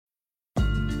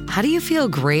How do you feel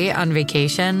great on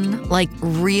vacation? Like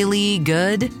really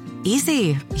good?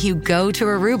 Easy. You go to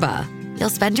Aruba. You'll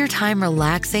spend your time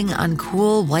relaxing on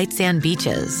cool white sand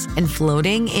beaches and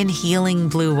floating in healing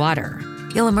blue water.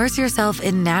 You'll immerse yourself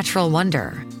in natural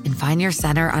wonder and find your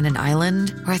center on an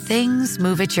island where things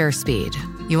move at your speed.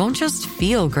 You won't just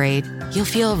feel great, you'll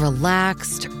feel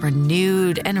relaxed,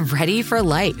 renewed, and ready for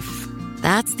life.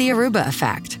 That's the Aruba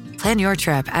effect. Plan your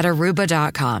trip at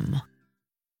Aruba.com.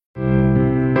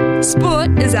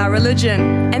 Sport is our religion,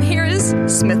 and here is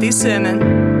Smithy's sermon.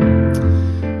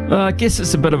 I guess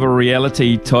it's a bit of a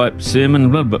reality type sermon, a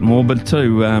little bit morbid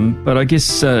too, but I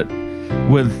guess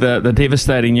with the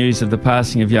devastating news of the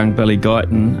passing of young Billy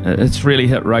Guyton, it's really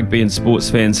hit rugby and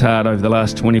sports fans hard over the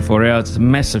last 24 hours. It's a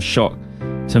massive shock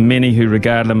to many who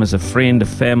regard him as a friend, a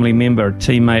family member, a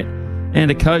teammate, and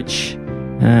a coach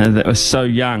that was so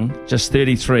young, just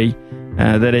 33,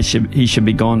 that he should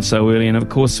be gone so early. And of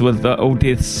course, with all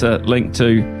deaths linked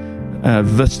to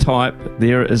this type,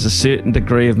 there is a certain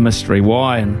degree of mystery.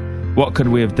 Why and what could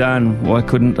we have done? Why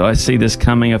couldn't I see this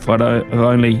coming if I'd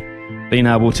only been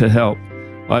able to help?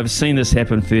 I've seen this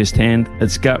happen firsthand.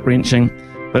 It's gut-wrenching.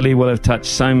 Billy will have touched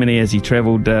so many as he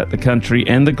travelled the country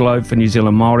and the globe for New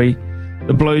Zealand Māori,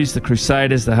 the Blues, the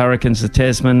Crusaders, the Hurricanes, the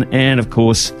Tasman, and of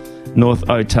course North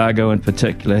Otago in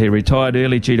particular. He retired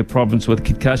early due to problems with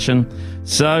concussion.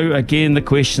 So again, the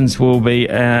questions will be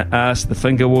asked, the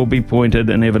finger will be pointed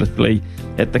inevitably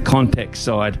at the contact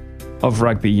side of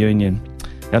rugby union.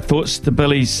 Our thoughts to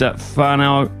Billy's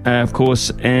whānau, of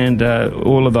course, and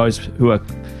all of those who are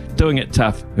doing it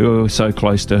tough, who are so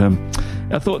close to him.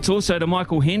 Our thoughts also to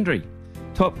Michael Hendry,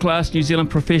 top-class New Zealand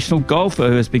professional golfer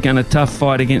who has begun a tough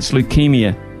fight against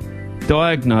leukemia,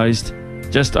 diagnosed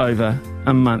just over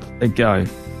a month ago.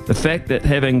 The fact that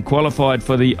having qualified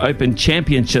for the Open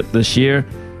Championship this year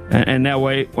and now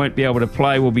won't be able to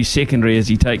play will be secondary as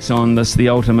he takes on the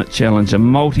ultimate challenge, a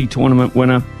multi-tournament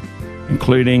winner,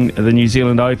 including the New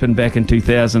Zealand Open back in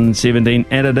 2017,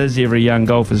 and it is every young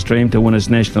golfer's dream to win his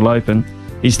National Open.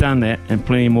 He's done that and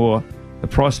plenty more. The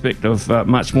prospect of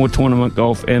much more tournament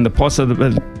golf and the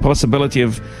possibility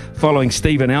of following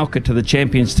Stephen Alker to the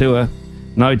Champions Tour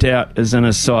no doubt is in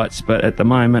his sights, but at the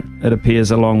moment it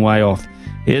appears a long way off.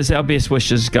 Here's our best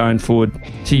wishes going forward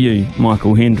to you,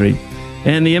 Michael Hendry.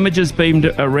 And the images beamed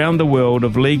around the world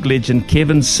of league legend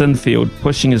Kevin Sinfield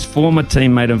pushing his former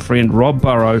teammate and friend Rob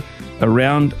Burrow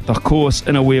around the course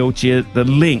in a wheelchair the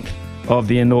length of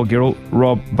the inaugural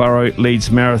Rob Burrow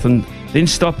Leeds Marathon, then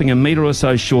stopping a metre or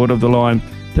so short of the line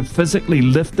to physically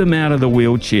lift him out of the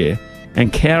wheelchair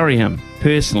and carry him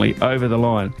personally over the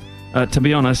line. To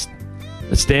be honest,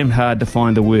 it's damned hard to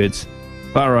find the words.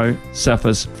 Burrow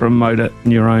suffers from motor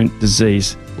neurone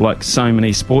disease, like so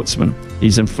many sportsmen.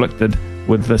 He's inflicted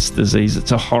with this disease.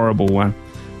 It's a horrible one.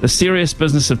 The serious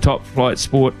business of top-flight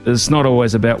sport is not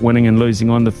always about winning and losing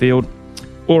on the field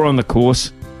or on the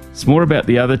course. It's more about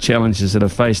the other challenges that are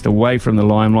faced away from the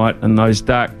limelight in those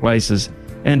dark places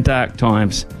and dark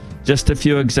times. Just a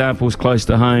few examples close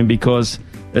to home because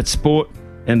it's sport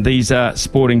and these are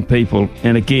sporting people.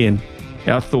 And again,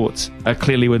 our thoughts are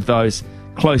clearly with those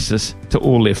closest to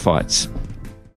all their fights.